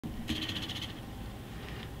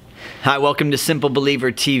Hi, welcome to Simple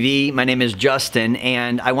Believer TV. My name is Justin,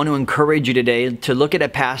 and I want to encourage you today to look at a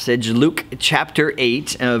passage, Luke chapter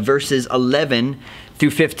 8, verses 11 through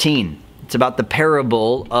 15. It's about the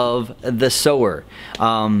parable of the sower,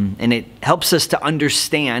 and it helps us to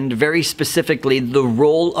understand very specifically the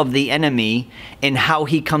role of the enemy and how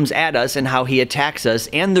he comes at us and how he attacks us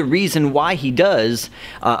and the reason why he does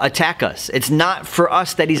attack us. It's not for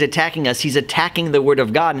us that he's attacking us. He's attacking the word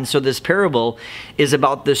of God. And so this parable is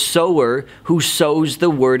about the sower who sows the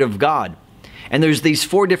word of God. And there's these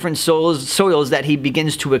four different soils that he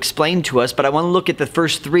begins to explain to us, but I want to look at the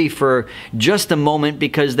first three for just a moment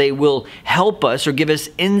because they will help us or give us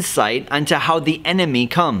insight onto how the enemy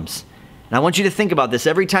comes. And I want you to think about this.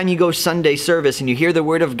 Every time you go Sunday service and you hear the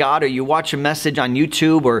word of God, or you watch a message on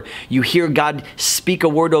YouTube, or you hear God speak a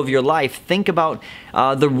word over your life, think about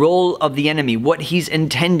the role of the enemy, what he's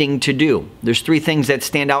intending to do. There's three things that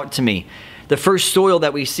stand out to me. The first soil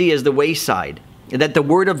that we see is the wayside. That the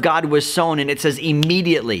word of God was sown, and it says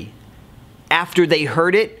immediately after they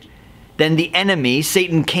heard it, then the enemy,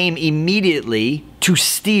 Satan, came immediately to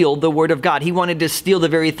steal the word of God. He wanted to steal the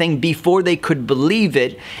very thing before they could believe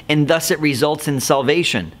it, and thus it results in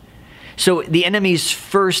salvation. So the enemy's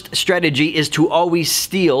first strategy is to always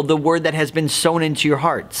steal the word that has been sown into your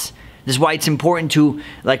hearts. This is why it's important to,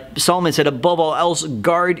 like Solomon said, above all else,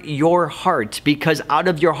 guard your heart, because out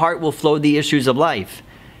of your heart will flow the issues of life.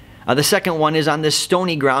 The second one is on this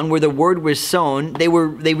stony ground where the word was sown. They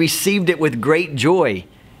received it with great joy.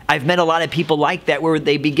 I've met a lot of people like that, where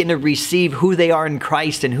they begin to receive who they are in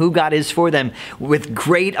Christ and who God is for them with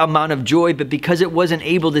great amount of joy. But because it wasn't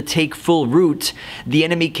able to take full root, the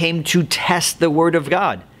enemy came to test the word of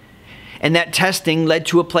God. And that testing led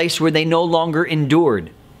to a place where they no longer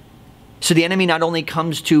endured. So the enemy not only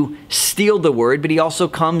comes to steal the word, but he also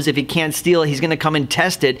comes, if he can't steal it, he's going to come and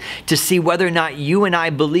test it to see whether or not you and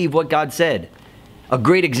I believe what God said. A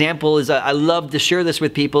great example is, I love to share this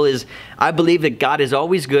with people, is I believe that God is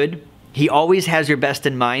always good. He always has your best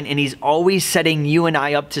in mind, and he's always setting you and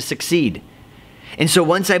I up to succeed. And so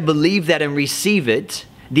once I believe that and receive it,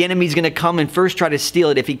 the enemy's going to come and first try to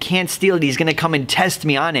steal it. If he can't steal it, he's going to come and test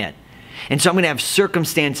me on it. And so I'm going to have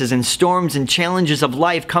circumstances and storms and challenges of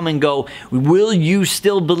life come and go. Will you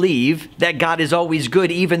still believe that God is always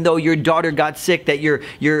good, even though your daughter got sick, that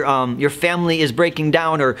your family is breaking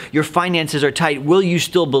down, or your finances are tight? Will you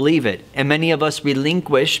still believe it? And many of us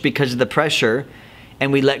relinquish because of the pressure,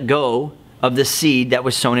 and we let go of the seed that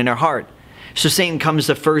was sown in our heart. So Satan comes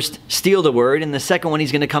to first steal the word, and the second one,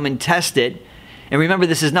 he's going to come and test it. And remember,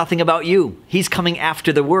 this is nothing about you. He's coming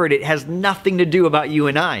after the word. It has nothing to do about you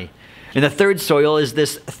and I. And the third soil is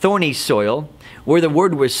this thorny soil, where the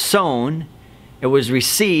word was sown, it was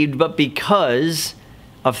received, but because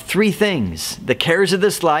of three things: the cares of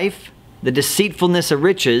this life, the deceitfulness of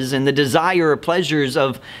riches, and the desire or pleasures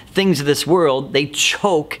of things of this world, they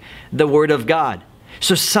choke the word of God.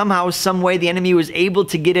 So somehow, some way, the enemy was able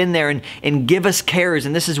to get in there and give us cares.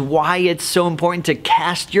 And this is why it's so important to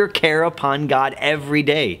cast your care upon God every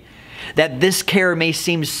day. That this care may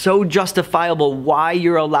seem so justifiable, why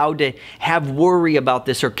you're allowed to have worry about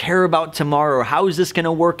this, or care about tomorrow, or how is this going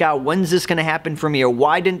to work out, when's this going to happen for me, or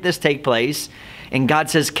why didn't this take place? And God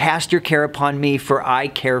says, cast your care upon me, for I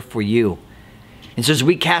care for you. And so as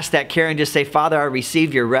we cast that care and just say, Father, I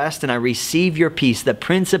receive your rest and I receive your peace. The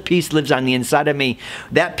Prince of Peace lives on the inside of me.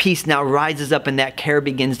 That peace now rises up, and that care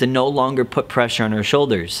begins to no longer put pressure on our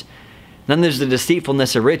shoulders. Then there's the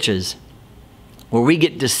deceitfulness of riches, where we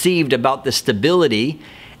get deceived about the stability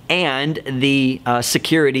and the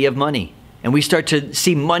security of money. And we start to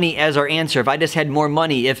see money as our answer. If I just had more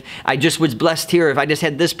money, if I just was blessed here, if I just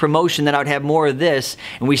had this promotion, then I would have more of this.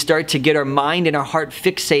 And we start to get our mind and our heart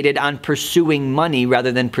fixated on pursuing money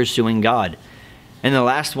rather than pursuing God. And the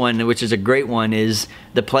last one, which is a great one, is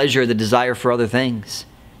the pleasure, the desire for other things.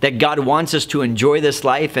 That God wants us to enjoy this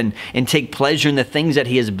life and take pleasure in the things that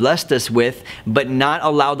he has blessed us with, but not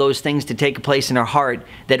allow those things to take a place in our heart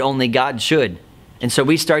that only God should. And so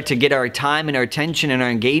we start to get our time and our attention and our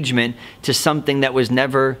engagement to something that was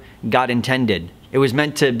never God intended. It was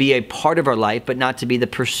meant to be a part of our life, but not to be the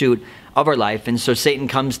pursuit of our life. And so Satan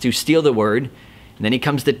comes to steal the word, and then he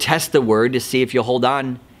comes to test the word to see if you'll hold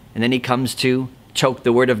on, and then he comes to choke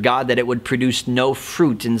the word of God, that it would produce no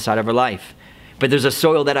fruit inside of our life. But there's a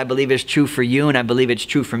soil that I believe is true for you, and I believe it's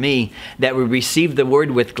true for me, that we receive the word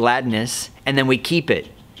with gladness, and then we keep it.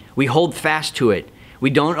 We hold fast to it. We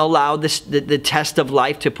don't allow the test of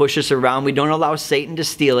life to push us around. We don't allow Satan to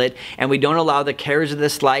steal it, and we don't allow the cares of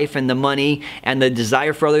this life and the money and the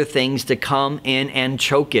desire for other things to come in and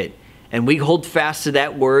choke it. And we hold fast to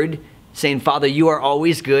that word, saying, Father, you are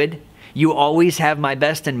always good. You always have my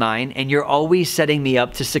best in mind, and you're always setting me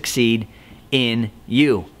up to succeed in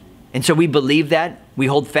you. And so we believe that, we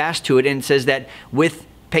hold fast to it, and it says that with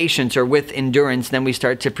patience or with endurance, then we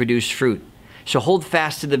start to produce fruit. So hold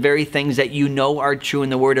fast to the very things that you know are true in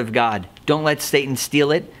the Word of God. Don't let Satan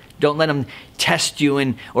steal it. Don't let him test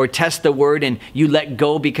you or test the Word and you let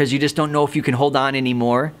go because you just don't know if you can hold on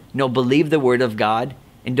anymore. No, believe the Word of God,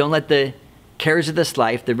 and don't let the cares of this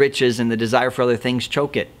life, the riches, and the desire for other things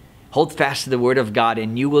choke it. Hold fast to the Word of God,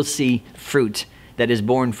 and you will see fruit that is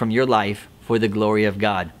born from your life for the glory of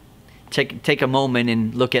God. Take a moment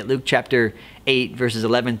and look at Luke chapter 8, verses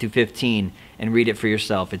 11 through 15, and read it for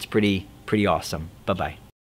yourself. It's pretty awesome. Bye-bye.